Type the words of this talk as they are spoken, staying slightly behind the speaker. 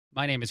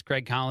My name is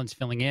Craig Collins,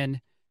 filling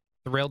in.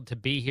 Thrilled to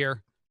be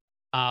here.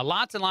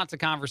 Lots and lots of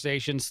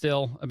conversations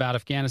still about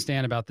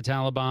Afghanistan, about the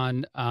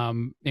Taliban,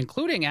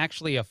 including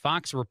actually a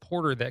Fox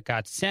reporter that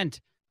got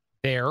sent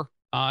there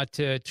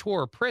to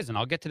tour a prison.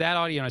 I'll get to that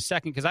audio in a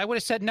second because I would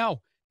have said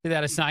no to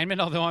that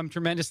assignment, although I'm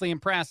tremendously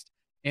impressed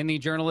in the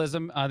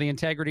journalism, the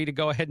integrity to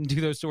go ahead and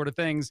do those sort of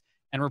things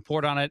and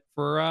report on it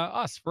for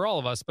us, for all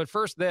of us. But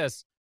first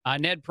this,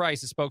 Ned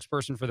Price, a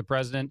spokesperson for the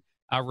president,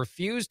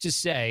 refused to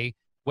say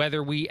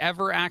whether we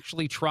ever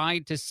actually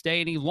tried to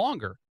stay any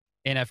longer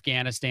in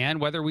Afghanistan,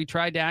 whether we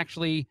tried to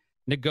actually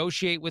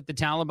negotiate with the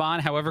Taliban,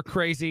 however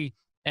crazy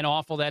and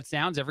awful that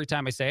sounds. Every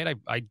time I say it,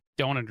 I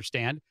don't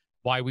understand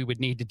why we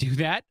would need to do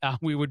that.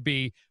 We would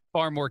be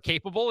far more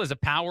capable as a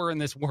power in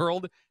this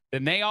world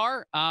than they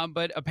are.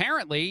 But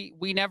apparently,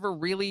 we never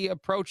really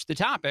approached the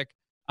topic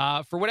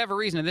for whatever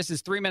reason. And this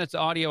is 3 minutes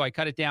of audio. I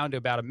cut it down to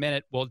about a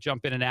minute. We'll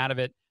jump in and out of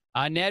it.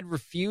 Ned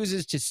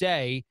refuses to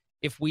say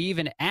if we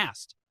even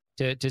asked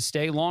to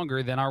stay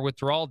longer than our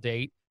withdrawal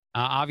date.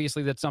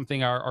 Obviously, that's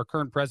something our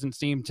current president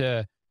seemed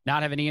to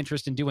not have any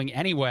interest in doing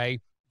anyway.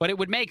 But it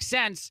would make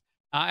sense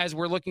as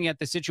we're looking at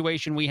the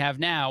situation we have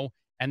now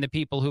and the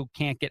people who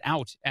can't get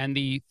out and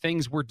the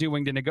things we're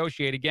doing to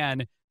negotiate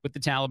again with the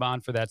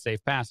Taliban for that safe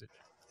passage.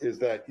 Is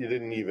that you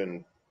didn't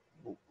even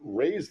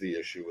raise the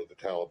issue with the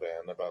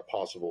Taliban about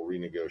possible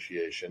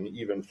renegotiation,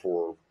 even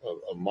for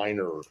a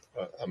minor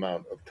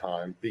amount of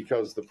time,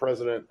 because the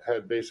president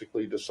had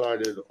basically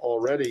decided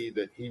already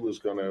that he was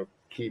going to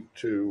keep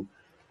to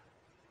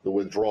the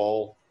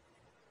withdrawal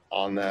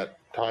on that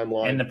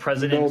timeline, and the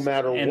president, no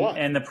matter what.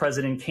 And the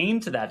president came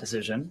to that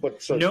decision,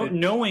 but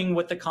knowing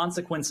what the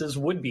consequences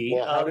would be.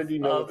 Well, how did you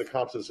know what the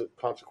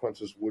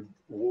consequences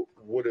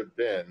would have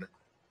been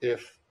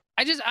if?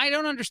 I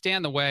don't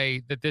understand the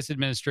way that this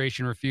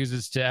administration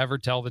refuses to ever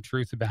tell the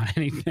truth about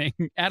anything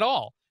at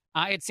all.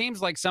 It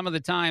seems like some of the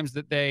times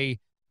that they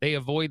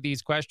avoid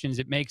these questions,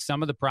 it makes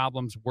some of the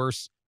problems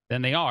worse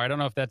than they are. I don't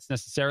know if that's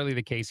necessarily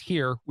the case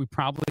here. We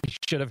probably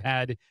should have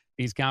had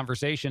these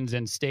conversations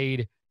and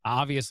stayed,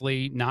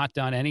 obviously not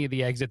done any of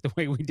the exit the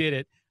way we did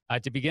it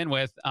to begin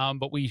with.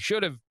 But we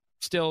should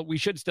still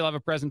have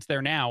a presence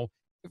there now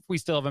if we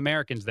still have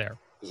Americans there.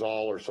 Zal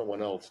or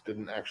someone else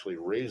didn't actually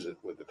raise it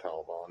with the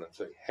Taliban and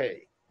say,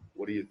 hey,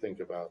 what do you think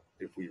about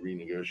if we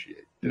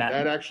renegotiate? Did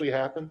that actually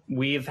happen?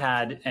 We've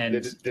had,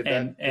 did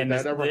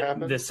that ever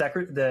happen?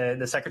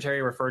 The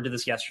secretary referred to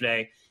this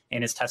yesterday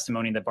in his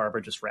testimony that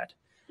Barbara just read.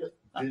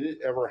 Did it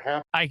ever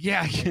happen?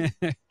 Yeah.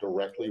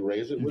 Directly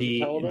raise it with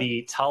the Taliban?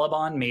 The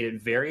Taliban made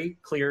it very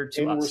clear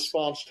to us. In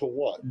response to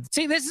what?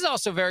 See, this is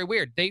also very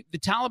weird. The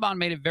Taliban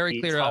made it very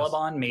clear to us. The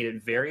Taliban made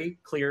it very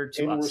clear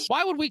to us.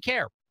 Why would we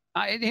care?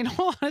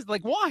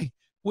 Why?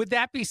 Would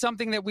that be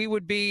something that we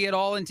would be at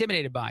all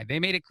intimidated by? They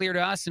made it clear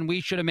to us, and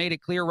we should have made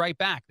it clear right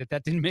back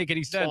that didn't make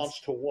any sense. Response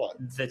to what?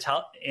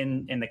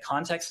 In the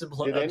context of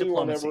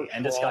diplomacy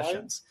and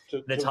discussions,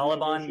 the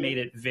Taliban made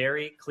it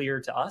very clear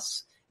to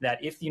us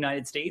that if the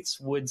United States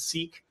would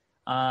seek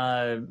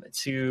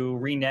to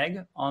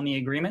renege on the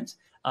agreement,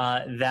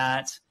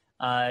 that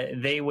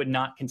they would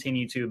not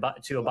continue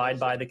to abide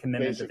by the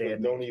commitment that they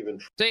had made.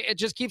 It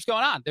just keeps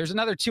going on. There's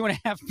another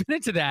 2.5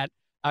 minutes of that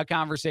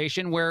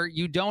conversation where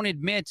you don't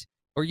admit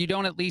or you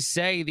don't at least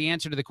say the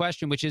answer to the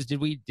question, which is,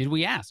 did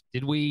we ask?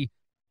 Did we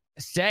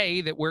say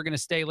that we're going to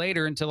stay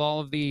later until all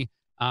of the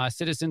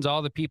citizens,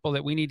 all the people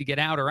that we need to get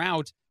out are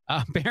out?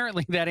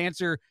 Apparently, that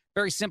answer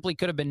very simply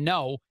could have been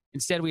no.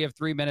 Instead, we have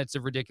 3 minutes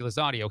of ridiculous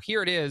audio.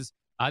 Here it is.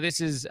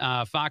 This is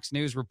Fox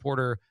News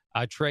reporter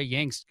Trey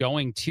Yingst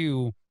going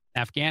to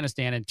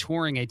Afghanistan and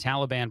touring a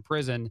Taliban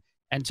prison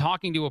and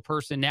talking to a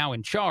person now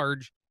in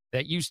charge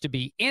that used to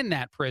be in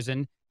that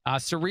prison.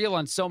 Surreal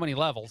on so many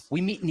levels. We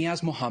meet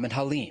Niaz Mohammed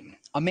Halim,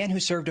 a man who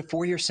served a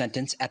 4-year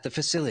sentence at the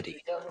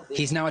facility.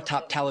 He's now a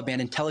top Taliban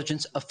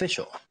intelligence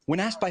official.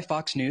 When asked by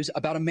Fox News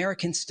about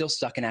Americans still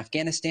stuck in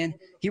Afghanistan,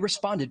 he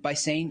responded by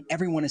saying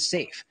everyone is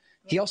safe.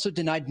 He also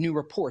denied new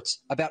reports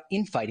about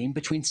infighting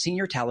between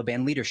senior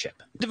Taliban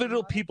leadership.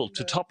 Individual people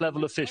to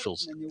top-level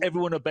officials,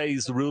 everyone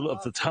obeys the rule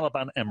of the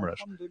Taliban Emirate.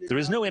 There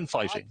is no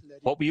infighting.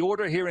 What we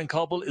order here in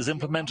Kabul is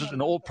implemented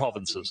in all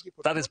provinces.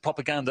 That is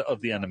propaganda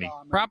of the enemy.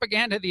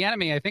 Propaganda of the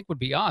enemy, I think, would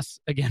be us,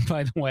 again,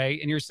 by the way.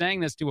 And you're saying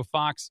this to a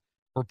Fox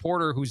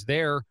reporter who's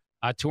there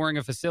touring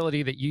a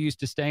facility that you used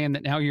to stay in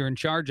that now you're in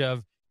charge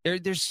of.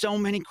 There's so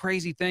many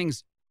crazy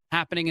things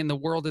happening in the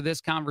world of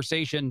this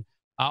conversation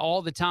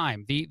all the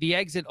time. The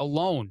exit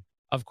alone,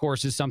 of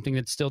course, is something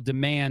that still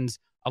demands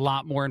a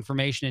lot more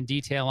information and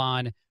detail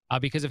on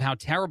because of how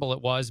terrible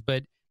it was.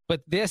 But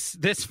this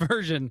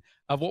version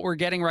of what we're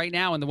getting right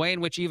now and the way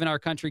in which even our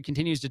country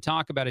continues to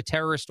talk about a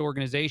terrorist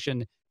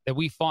organization that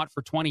we fought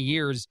for 20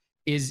 years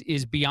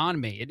is beyond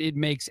me. It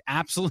makes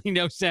absolutely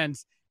no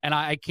sense. And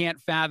I can't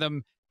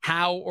fathom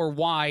how or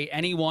why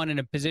anyone in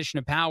a position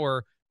of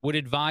power would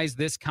advise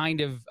this kind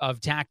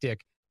of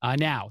tactic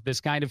now,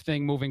 this kind of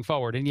thing moving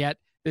forward. And yet,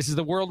 this is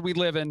the world we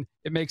live in.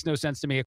 It makes no sense to me.